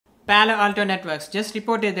Palo Alto Networks just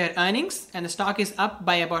reported their earnings and the stock is up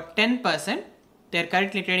by about 10%. They're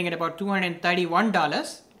currently trading at about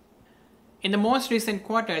 $231. In the most recent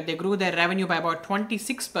quarter, they grew their revenue by about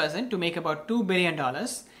 26% to make about $2 billion.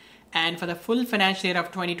 And for the full financial year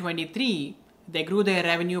of 2023, they grew their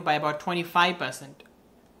revenue by about 25%.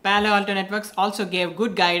 Palo Alto Networks also gave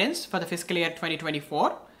good guidance for the fiscal year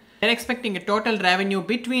 2024. They're expecting a total revenue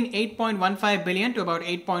between $8.15 billion to about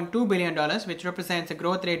 $8.2 billion, which represents a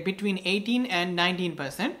growth rate between 18 and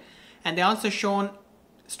 19%. And they also shown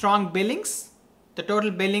strong billings. The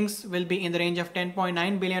total billings will be in the range of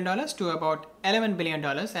 $10.9 billion to about $11 billion,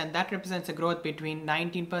 and that represents a growth between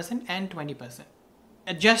 19% and 20%.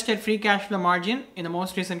 Adjusted free cash flow margin in the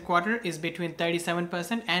most recent quarter is between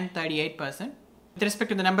 37% and 38%. With respect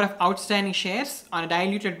to the number of outstanding shares, on a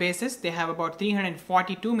diluted basis, they have about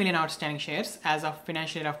 342 million outstanding shares as of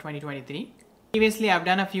financial year of 2023. Previously, I've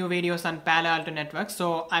done a few videos on Palo Alto Networks,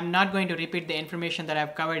 so I'm not going to repeat the information that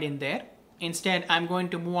I've covered in there. Instead, I'm going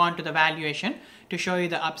to move on to the valuation to show you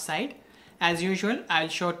the upside. As usual, I'll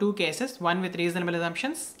show two cases, one with reasonable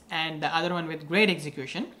assumptions and the other one with great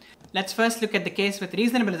execution. Let's first look at the case with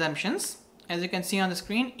reasonable assumptions. As you can see on the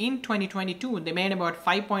screen, in 2022, they made about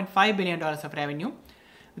 $5.5 billion of revenue.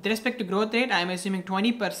 With respect to growth rate, I'm assuming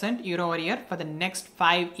 20% year over year for the next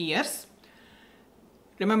 5 years.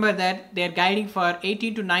 Remember that they're guiding for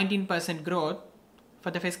 18 to 19% growth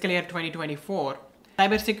for the fiscal year 2024.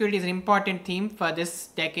 Cybersecurity is an important theme for this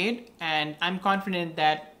decade, and I'm confident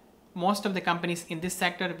that most of the companies in this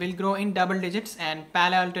sector will grow in double digits, and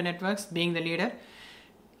Palo Alto Networks, being the leader,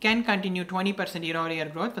 can continue 20% year-over-year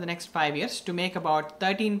growth for the next 5 years to make about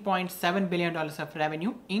 $13.7 billion of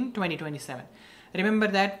revenue in 2027. Remember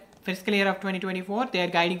that fiscal year of 2024, they are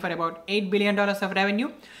guiding for about $8 billion of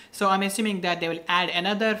revenue. So I'm assuming that they will add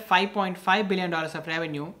another $5.5 billion of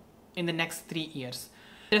revenue in the next 3 years.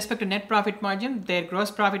 With respect to net profit margin, their gross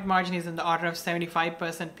profit margin is in the order of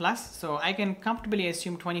 75% plus. So I can comfortably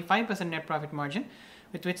assume 25% net profit margin,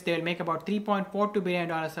 with which they will make about $3.42 billion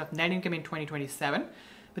of net income in 2027.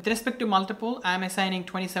 With respect to multiple, I'm assigning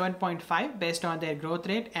 27.5 based on their growth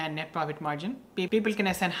rate and net profit margin. People can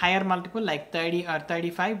assign higher multiple like 30 or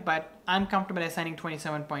 35, but I'm comfortable assigning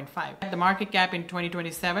 27.5. The market cap in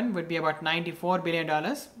 2027 would be about $94 billion.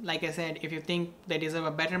 Like I said, if you think they deserve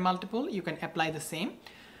a better multiple, you can apply the same.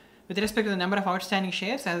 With respect to the number of outstanding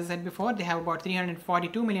shares, as I said before, they have about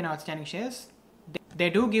 342 million outstanding shares. They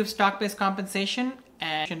do give stock-based compensation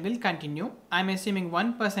and will continue. I'm assuming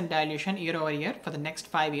 1% dilution year over year for the next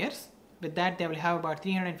 5 years. With that, they will have about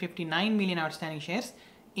 359 million outstanding shares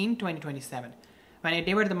in 2027. When I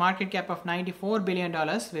divide the market cap of $94 billion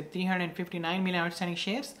with 359 million outstanding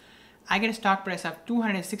shares, I get a stock price of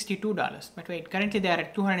 $262. But wait, currently they are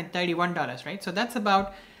at $231, right? So that's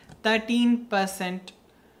about 13%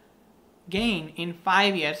 gain in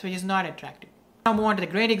 5 years, which is not attractive. Now move on to the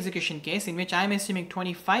great execution case, in which I'm assuming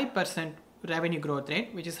 25% revenue growth rate,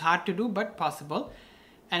 which is hard to do but possible,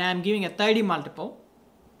 and I'm giving a 30 multiple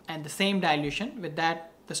and the same dilution. With that,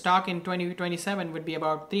 the stock in 2027 would be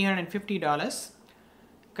about $350.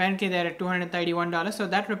 Currently they're at $231, so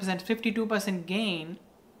that represents 52% gain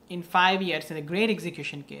in 5 years in the great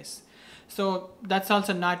execution case. So that's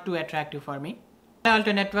also not too attractive for me. Palo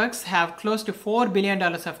Alto Networks have close to $4 billion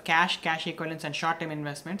of cash equivalents, and short-term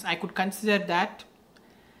investments. I could consider that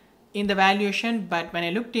in the valuation, but when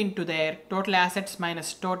I looked into their total assets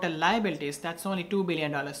minus total liabilities, that's only $2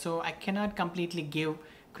 billion. So I cannot completely give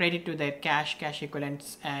credit to their cash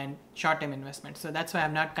equivalents, and short-term investments. So that's why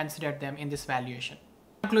I've not considered them in this valuation.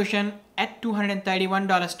 In conclusion, at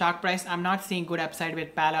 $231 stock price, I'm not seeing good upside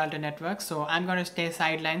with Palo Alto Networks. So I'm going to stay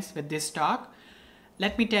sidelines with this stock.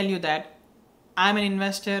 Let me tell you that I'm an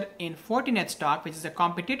investor in Fortinet stock, which is a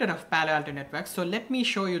competitor of Palo Alto Networks. So let me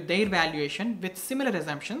show you their valuation with similar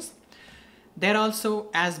assumptions. They're also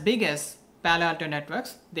as big as Palo Alto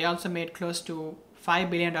Networks. They also made close to $5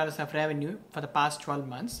 billion of revenue for the past 12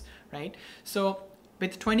 months, right? So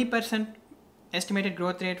with 20% estimated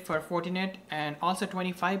growth rate for Fortinet and also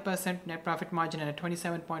 25% net profit margin and a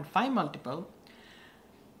 27.5 multiple,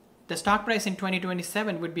 the stock price in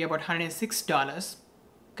 2027 would be about $106.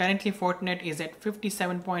 Currently, Fortinet is at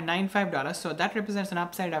 $57.95, so that represents an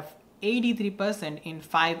upside of 83% in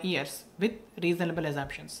 5 years with reasonable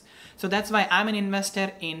assumptions. So that's why I'm an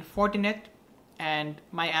investor in Fortinet, and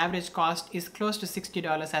my average cost is close to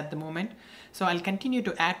 $60 at the moment. So I'll continue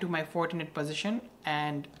to add to my Fortinet position,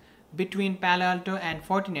 and between Palo Alto and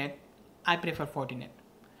Fortinet, I prefer Fortinet.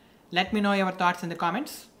 Let me know your thoughts in the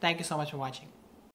comments. Thank you so much for watching.